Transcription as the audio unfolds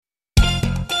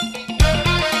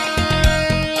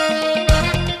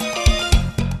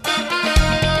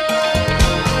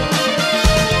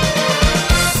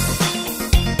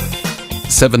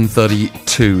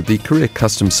7:32. The Korea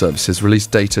Customs Service has released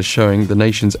data showing the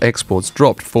nation's exports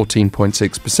dropped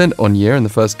 14.6% on year in the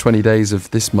first 20 days of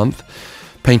this month,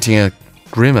 painting a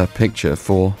grimmer picture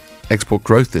for export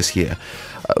growth this year.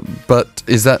 But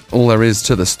is that all there is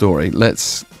to the story?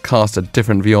 Let's cast a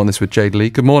different view on this with Jade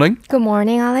Lee. Good morning. Good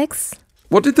morning, Alex.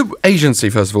 What did the agency,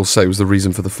 first of all, say was the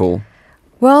reason for the fall?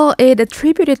 Well, it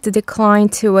attributed the decline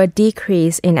to a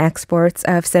decrease in exports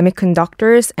of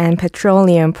semiconductors and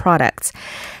petroleum products.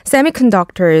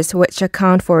 Semiconductors, which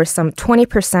account for some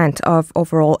 20% of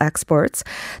overall exports,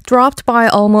 dropped by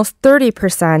almost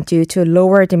 30% due to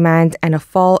lower demand and a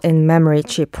fall in memory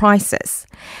chip prices.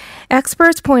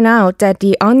 Experts point out that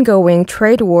the ongoing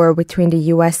trade war between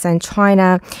the U.S. and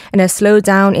China and a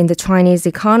slowdown in the Chinese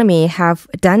economy have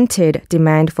dented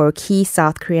demand for key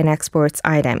South Korean exports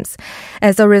items.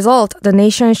 As a result, the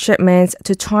nation's shipments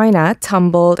to China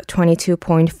tumbled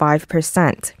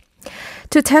 22.5%.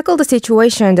 To tackle the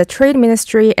situation, the Trade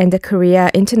Ministry and the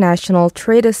Korea International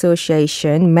Trade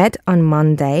Association met on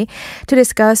Monday to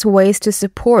discuss ways to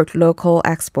support local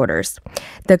exporters.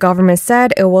 The government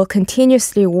said it will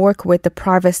continuously work with the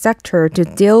private sector to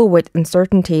deal with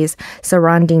uncertainties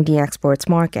surrounding the exports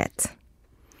market.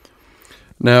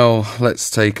 Now, let's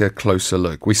take a closer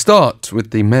look. We start with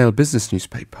the Mail Business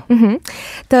newspaper.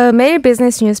 The Mail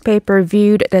Business newspaper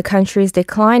viewed the country's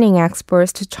declining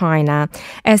exports to China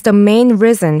as the main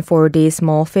reason for these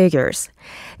small figures.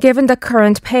 Given the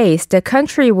current pace, the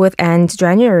country would end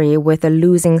January with a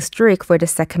losing streak for the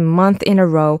second month in a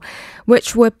row,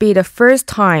 which would be the first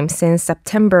time since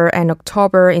September and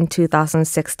October in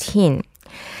 2016.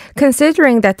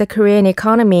 Considering that the Korean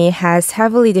economy has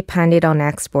heavily depended on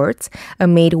exports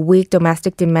amid weak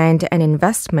domestic demand and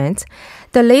investment,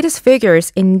 the latest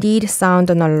figures indeed sound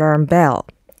an alarm bell.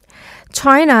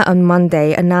 China on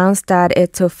Monday announced that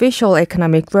its official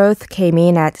economic growth came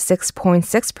in at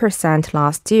 6.6%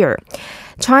 last year.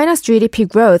 China's GDP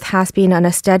growth has been on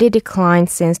a steady decline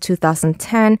since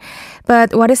 2010,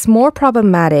 but what is more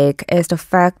problematic is the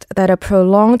fact that a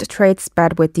prolonged trade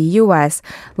spat with the U.S.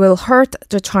 will hurt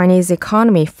the Chinese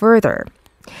economy further.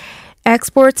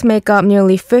 Exports make up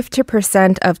nearly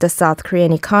 50% of the South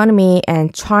Korean economy,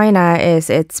 and China is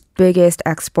its biggest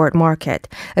export market,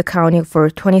 accounting for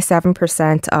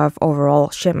 27% of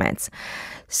overall shipments.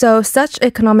 So such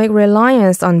economic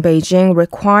reliance on Beijing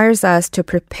requires us to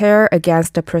prepare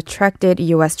against the protracted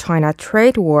U.S.-China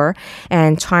trade war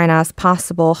and China's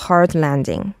possible hard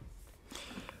landing.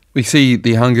 We see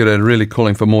the Hangul really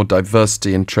calling for more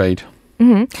diversity in trade.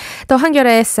 The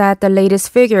Hangul said the latest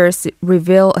figures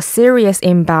reveal a serious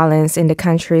imbalance in the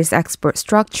country's export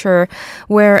structure,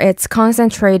 where it's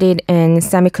concentrated in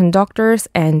semiconductors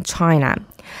and China.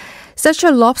 Such a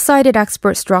lopsided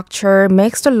export structure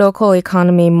makes the local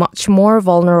economy much more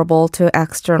vulnerable to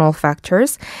external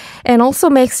factors and also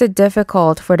makes it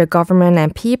difficult for the government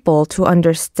and people to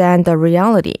understand the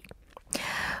reality.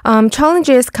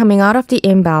 Challenges coming out of the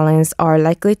imbalance are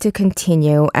likely to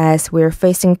continue as we're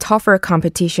facing tougher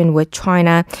competition with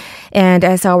China and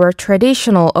as our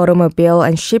traditional automobile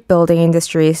and shipbuilding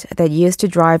industries that used to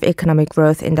drive economic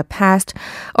growth in the past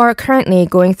are currently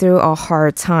going through a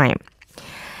hard time.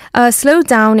 A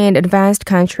slowdown in advanced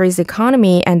countries'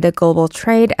 economy and the global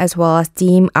trade, as well as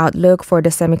dim outlook for the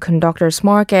semiconductors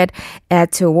market,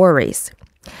 add to worries.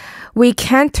 We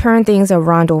can't turn things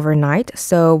around overnight,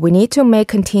 so we need to make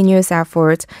continuous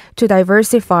efforts to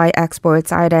diversify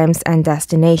exports items and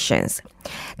destinations.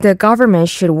 The government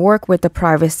should work with the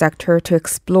private sector to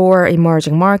explore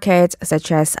emerging markets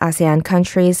such as ASEAN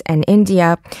countries and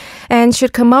India, and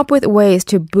should come up with ways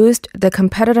to boost the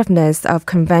competitiveness of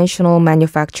conventional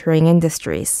manufacturing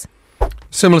industries.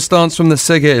 Similar stance from the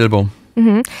Segeilbo.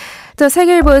 The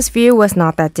Segeilbo's view was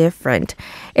not that different.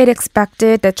 It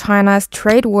expected that China's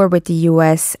trade war with the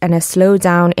U.S. and a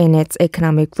slowdown in its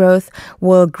economic growth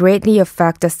will greatly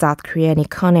affect the South Korean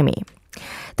economy.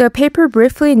 The paper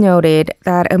briefly noted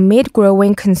that amid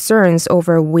growing concerns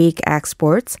over weak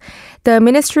exports, the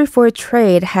Ministry for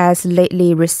Trade has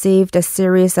lately received a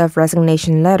series of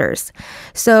resignation letters.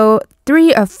 So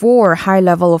 3 of 4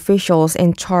 high-level officials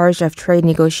in charge of trade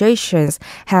negotiations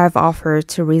have offered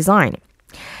to resign.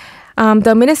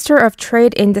 The Minister of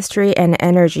Trade, Industry and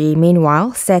Energy,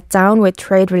 meanwhile, sat down with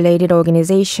trade-related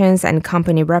organizations and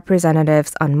company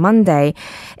representatives on Monday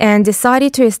and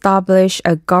decided to establish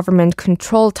a government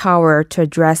control tower to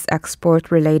address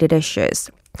export-related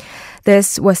issues.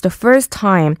 This was the first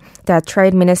time that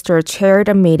Trade Minister chaired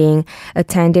a meeting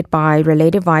attended by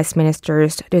related vice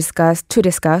ministers to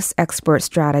discuss export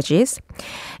strategies.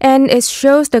 And it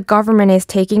shows the government is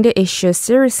taking the issue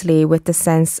seriously with the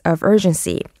sense of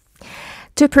urgency.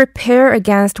 To prepare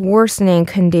against worsening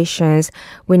conditions,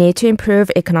 we need to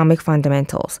improve economic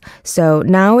fundamentals. So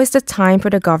now is the time for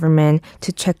the government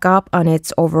to check up on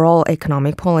its overall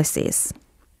economic policies.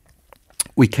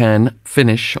 We can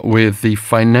finish with the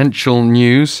financial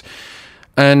news,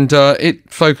 and it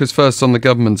focused first on the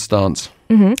government stance.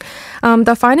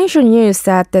 The financial news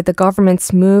said that the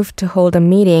government's move to hold a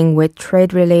meeting with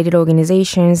trade-related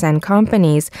organizations and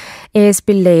companies is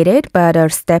belated but a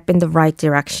step in the right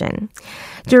direction.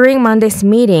 During Monday's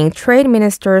meeting, Trade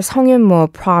Minister Song Yun-mo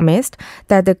promised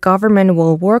that the government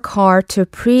will work hard to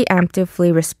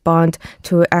preemptively respond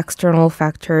to external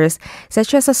factors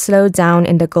such as a slowdown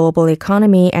in the global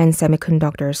economy and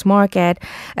semiconductors market,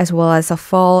 as well as a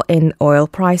fall in oil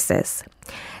prices.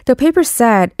 The paper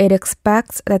said it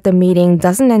expects that the meeting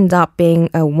doesn't end up being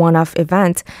a one-off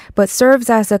event, but serves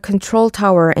as a control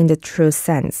tower in the true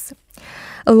sense.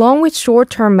 Along with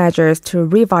short-term measures to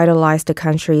revitalize the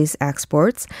country's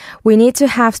exports, we need to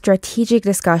have strategic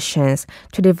discussions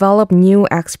to develop new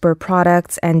export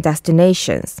products and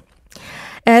destinations.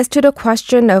 As to the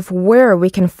question of where we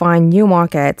can find new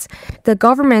markets, the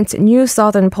government's new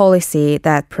southern policy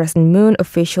that President Moon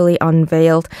officially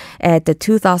unveiled at the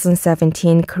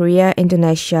 2017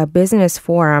 Korea-Indonesia Business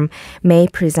Forum may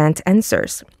present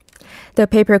answers. The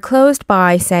paper closed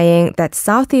by saying that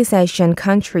Southeast Asian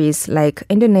countries like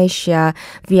Indonesia,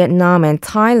 Vietnam, and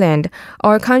Thailand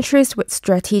are countries with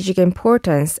strategic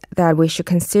importance that we should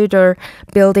consider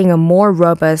building a more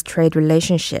robust trade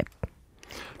relationship.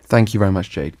 Thank you very much,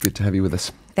 Jade. Good to have you with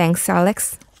us. Thanks,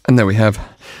 Alex. And there we have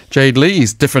Jade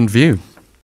Lee's different view.